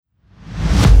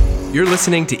You're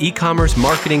listening to E-Commerce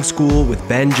Marketing School with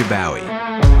Ben Jabawi.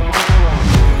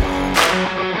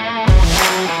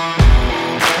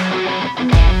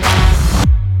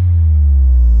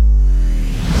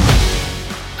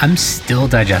 I'm still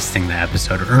digesting the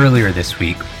episode earlier this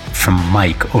week from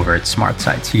Mike over at Smart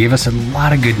Sites. He gave us a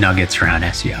lot of good nuggets around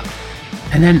SEO.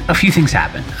 And then a few things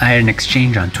happened. I had an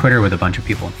exchange on Twitter with a bunch of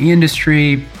people in the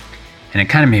industry, and it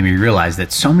kind of made me realize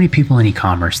that so many people in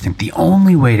e-commerce think the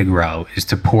only way to grow is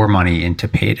to pour money into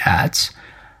paid ads.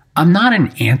 I'm not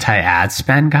an anti-ad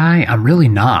spend guy. I'm really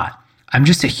not. I'm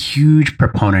just a huge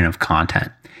proponent of content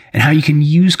and how you can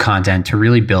use content to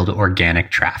really build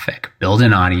organic traffic, build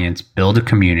an audience, build a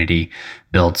community,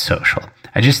 build social.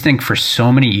 I just think for so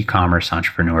many e-commerce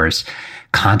entrepreneurs,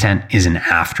 content is an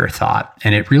afterthought,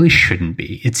 and it really shouldn't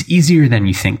be. It's easier than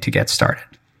you think to get started.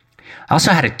 I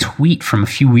also had a tweet from a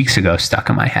few weeks ago stuck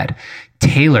in my head.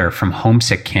 Taylor from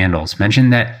Homesick Candles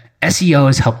mentioned that SEO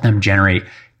has helped them generate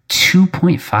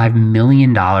 $2.5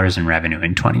 million in revenue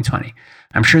in 2020.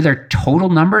 I'm sure their total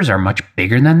numbers are much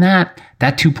bigger than that.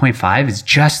 That 2.5 is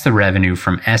just the revenue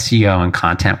from SEO and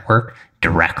content work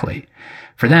directly.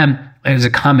 For them, it was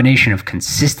a combination of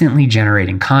consistently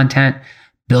generating content,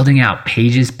 building out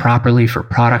pages properly for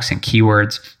products and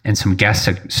keywords, and some guest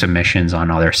submissions on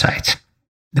other sites.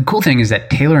 The cool thing is that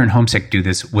Taylor and Homesick do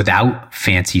this without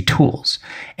fancy tools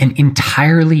and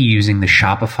entirely using the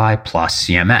Shopify Plus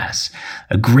CMS.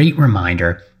 A great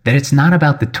reminder that it's not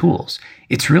about the tools.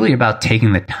 It's really about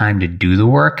taking the time to do the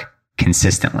work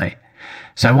consistently.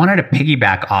 So I wanted to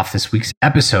piggyback off this week's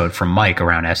episode from Mike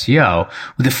around SEO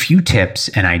with a few tips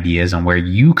and ideas on where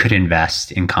you could invest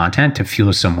in content to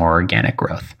fuel some more organic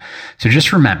growth. So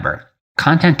just remember,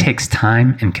 content takes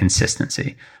time and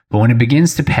consistency. But when it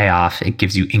begins to pay off, it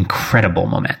gives you incredible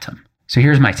momentum. So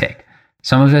here's my take.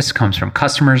 Some of this comes from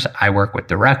customers I work with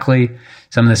directly.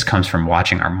 Some of this comes from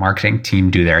watching our marketing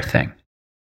team do their thing.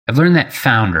 I've learned that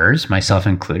founders, myself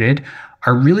included,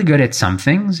 are really good at some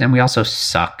things and we also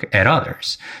suck at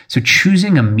others. So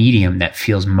choosing a medium that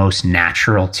feels most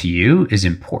natural to you is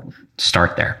important.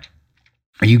 Start there.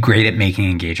 Are you great at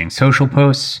making engaging social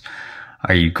posts?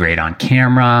 Are you great on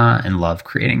camera and love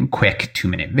creating quick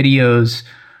 2-minute videos?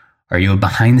 Are you a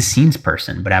behind-the-scenes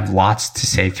person but have lots to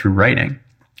say through writing?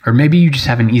 Or maybe you just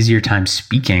have an easier time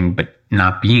speaking but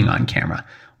not being on camera.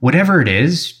 Whatever it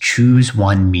is, choose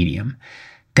one medium.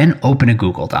 Then open a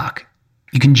Google Doc.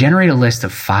 You can generate a list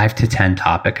of 5 to 10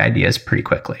 topic ideas pretty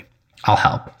quickly. I'll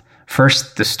help.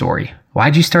 First, the story.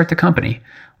 Why'd you start the company?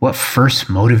 What first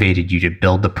motivated you to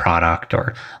build the product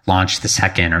or launch the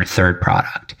second or third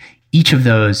product? Each of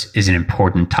those is an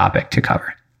important topic to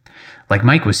cover. Like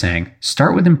Mike was saying,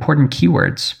 start with important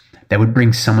keywords that would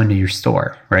bring someone to your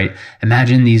store, right?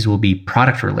 Imagine these will be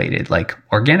product related, like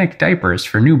organic diapers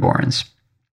for newborns.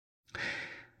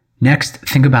 Next,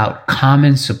 think about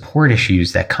common support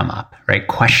issues that come up, right?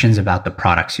 Questions about the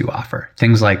products you offer.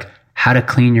 Things like how to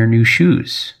clean your new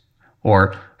shoes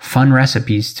or fun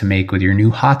recipes to make with your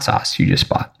new hot sauce you just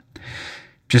bought.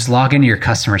 Just log into your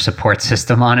customer support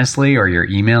system, honestly, or your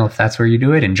email if that's where you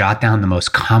do it, and jot down the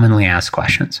most commonly asked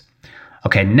questions.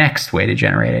 Okay, next way to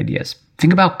generate ideas.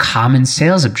 Think about common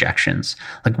sales objections.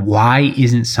 Like, why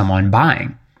isn't someone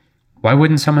buying? Why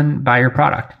wouldn't someone buy your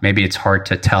product? Maybe it's hard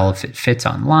to tell if it fits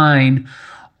online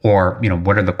or,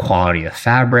 what are the quality of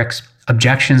fabrics?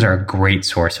 Objections are a great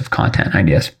source of content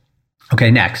ideas.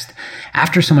 Okay, next.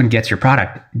 After someone gets your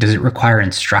product, does it require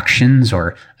instructions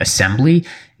or assembly?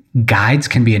 Guides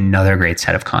can be another great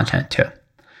set of content too.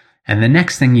 And the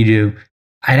next thing you do,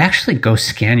 I'd actually go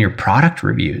scan your product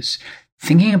reviews.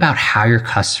 Thinking about how your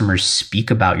customers speak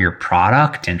about your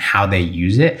product and how they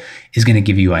use it is going to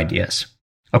give you ideas.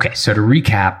 Okay, so to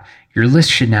recap, your list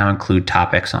should now include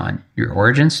topics on your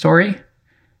origin story,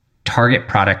 target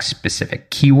product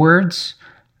specific keywords,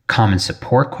 common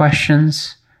support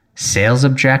questions, sales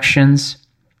objections,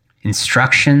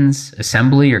 instructions,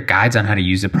 assembly or guides on how to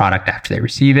use the product after they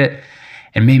receive it,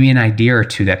 and maybe an idea or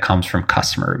two that comes from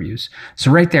customer reviews. So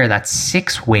right there, that's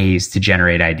 6 ways to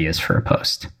generate ideas for a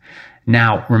post.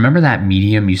 Now, remember that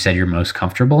medium you said you're most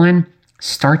comfortable in?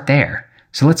 Start there.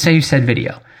 So let's say you said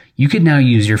video. You could now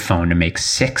use your phone to make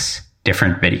 6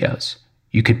 different videos.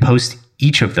 You could post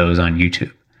each of those on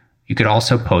YouTube. You could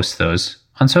also post those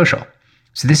on social.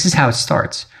 So this is how it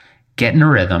starts. Get in a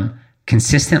rhythm,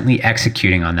 consistently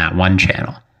executing on that one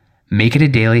channel. Make it a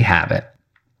daily habit.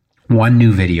 1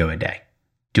 new video a day.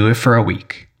 Do it for a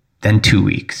week, then 2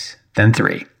 weeks, then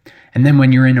 3. And then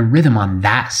when you're in a rhythm on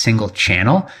that single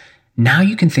channel, now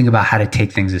you can think about how to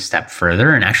take things a step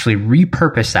further and actually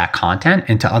repurpose that content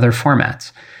into other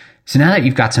formats. So now that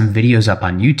you've got some videos up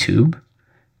on YouTube,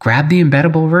 grab the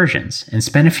embeddable versions and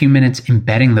spend a few minutes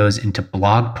embedding those into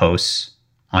blog posts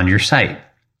on your site.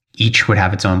 Each would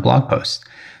have its own blog post.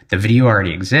 The video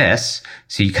already exists,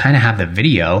 so you kind of have the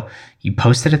video, you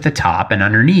post it at the top, and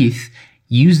underneath,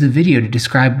 use the video to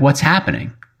describe what's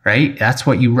happening, right? That's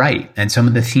what you write and some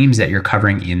of the themes that you're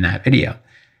covering in that video.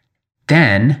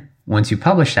 Then, once you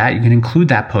publish that, you can include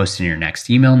that post in your next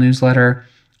email newsletter,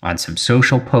 on some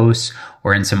social posts,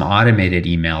 or in some automated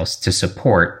emails to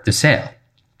support the sale.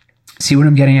 See what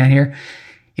I'm getting at here?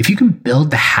 If you can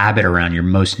build the habit around your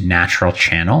most natural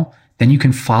channel, then you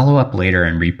can follow up later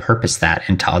and repurpose that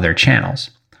into other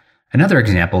channels. Another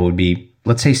example would be,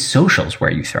 let's say, socials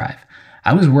where you thrive.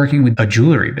 I was working with a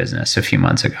jewelry business a few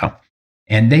months ago,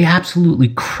 and they absolutely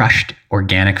crushed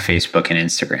organic Facebook and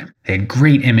Instagram. They had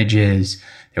great images.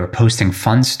 They were posting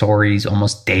fun stories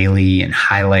almost daily and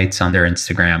highlights on their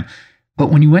Instagram.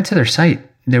 But when you went to their site,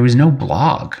 there was no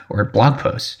blog or blog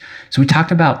posts. So we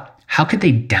talked about how could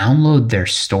they download their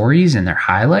stories and their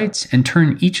highlights and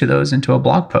turn each of those into a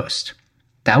blog post.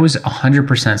 That was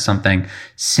 100% something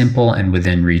simple and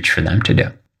within reach for them to do.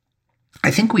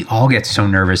 I think we all get so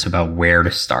nervous about where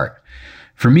to start.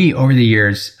 For me, over the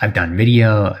years, I've done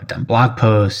video, I've done blog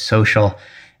posts, social,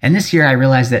 and this year I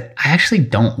realized that I actually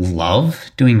don't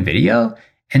love doing video,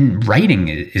 and writing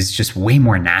is just way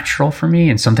more natural for me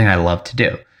and something I love to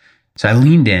do. So I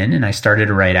leaned in and I started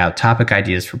to write out topic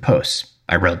ideas for posts.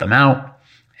 I wrote them out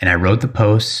and I wrote the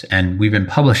posts, and we've been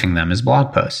publishing them as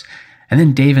blog posts. And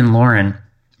then Dave and Lauren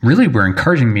really were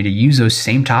encouraging me to use those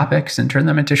same topics and turn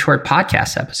them into short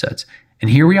podcast episodes. And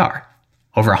here we are,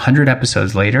 over 100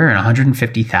 episodes later and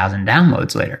 150,000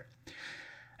 downloads later.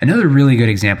 Another really good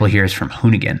example here is from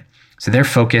Hoonigan. So they're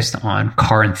focused on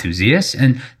car enthusiasts,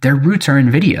 and their roots are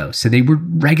in video. So they were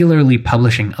regularly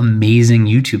publishing amazing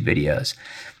YouTube videos.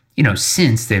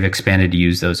 Since they've expanded to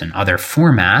use those in other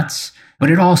formats, but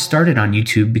it all started on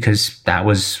YouTube because that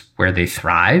was where they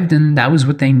thrived and that was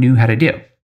what they knew how to do.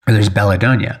 Or there's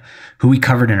Belladonia, who we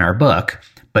covered in our book,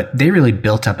 but they really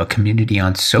built up a community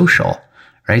on social,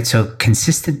 right? So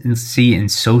consistency in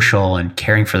social and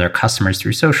caring for their customers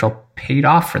through social paid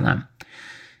off for them.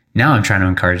 Now I'm trying to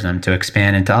encourage them to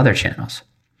expand into other channels.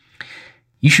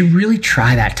 You should really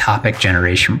try that topic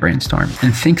generation brainstorm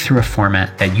and think through a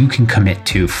format that you can commit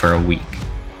to for a week.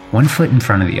 One foot in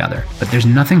front of the other, but there's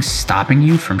nothing stopping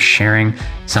you from sharing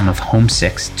some of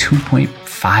Homesick's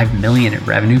 $2.5 million in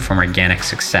revenue from organic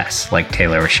success like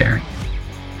Taylor was sharing.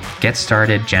 Get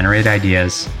started, generate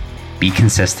ideas, be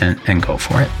consistent, and go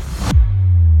for it.